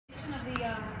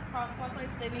crosswalk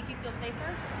lights, they make you feel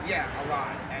safer? Yeah, a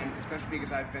lot, and especially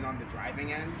because I've been on the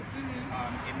driving end,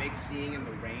 Mm-hmm. it makes seeing in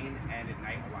the rain and at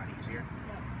night a lot easier.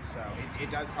 Yep. So it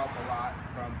does help a lot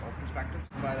from both perspectives.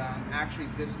 But actually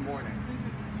this morning,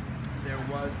 there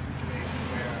was a situation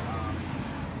where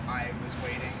I was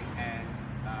waiting and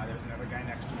there was another guy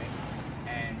next to me,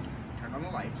 and we turned on the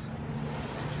lights,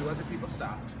 and two other people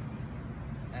stopped,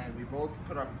 and we both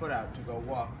put our foot out to go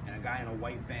walk, and a guy in a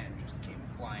white van just came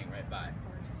flying right by. Of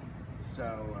course.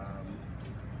 So,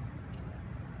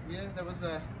 yeah, that was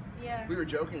a... Yeah. We were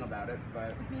joking about it,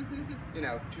 but, you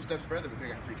know, 2 steps further, we could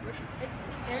have got free tuition.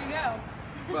 There you go.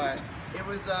 But it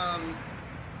was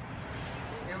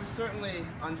certainly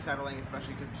unsettling,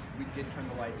 especially because we did turn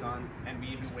the lights on, and we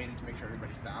even waited to make sure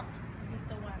everybody stopped. You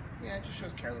still went. Yeah, it just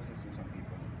shows carelessness in some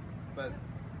people. But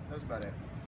that was about it.